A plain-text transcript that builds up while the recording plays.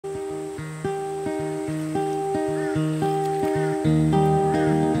We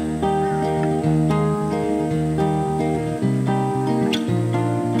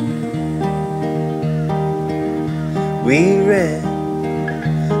ran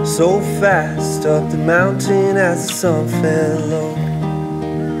so fast up the mountain as the sun fell low.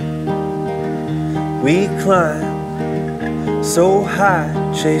 We climbed so high,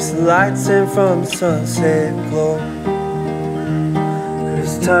 chased the lights in from the sunset glow.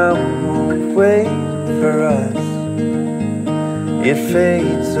 'Cause time won't wait for us, it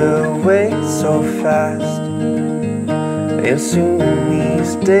fades away so fast, and soon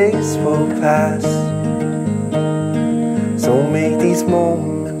these days will pass. So make these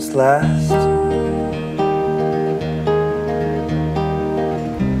moments last.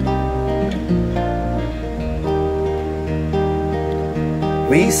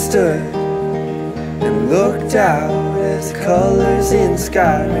 We stood and looked out as the colors in the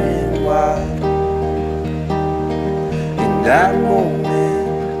sky ran wild. In that moment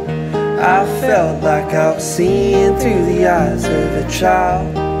I felt like I was seeing through the eyes of a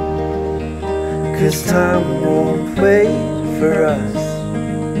child. 'Cause time won't wait for us,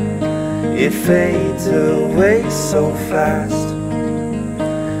 it fades away so fast,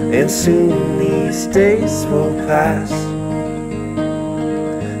 and soon these days will pass.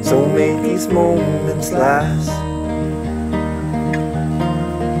 So make these moments last.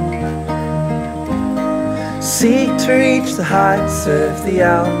 Seek to reach the heights of the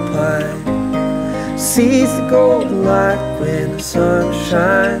Alpine, seize the golden light when the sun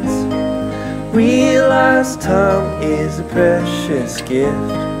shines. Realize time is a precious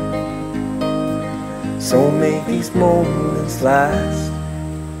gift, so make these moments last.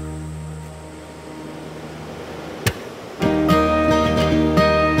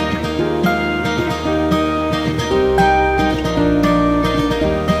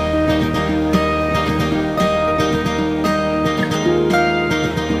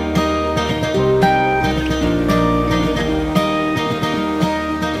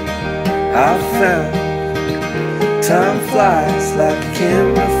 I found time flies like a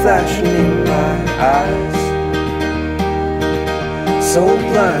camera flashing in my eyes. So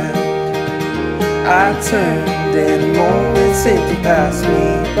blind, I turned and the moment simply passed me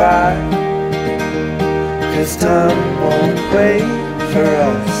by. 'Cause time won't wait for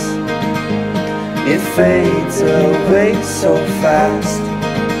us, it fades away so fast,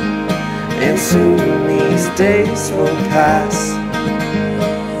 and soon these days will pass.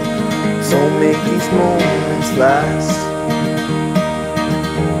 So make these moments last.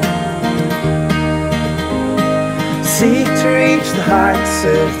 Seek to reach the heights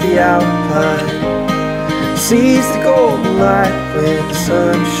of the Alpine, seize the golden light when the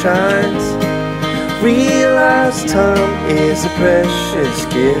sun shines. Realize time is a precious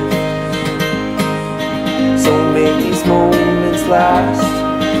gift, so make these moments last.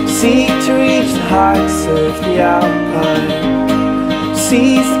 Seek to reach the heights of the Alpine,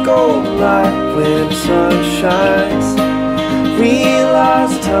 seize the golden light when the sun shines.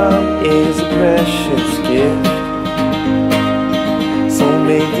 Realize time is a precious gift, so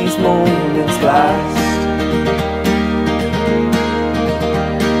make these moments last.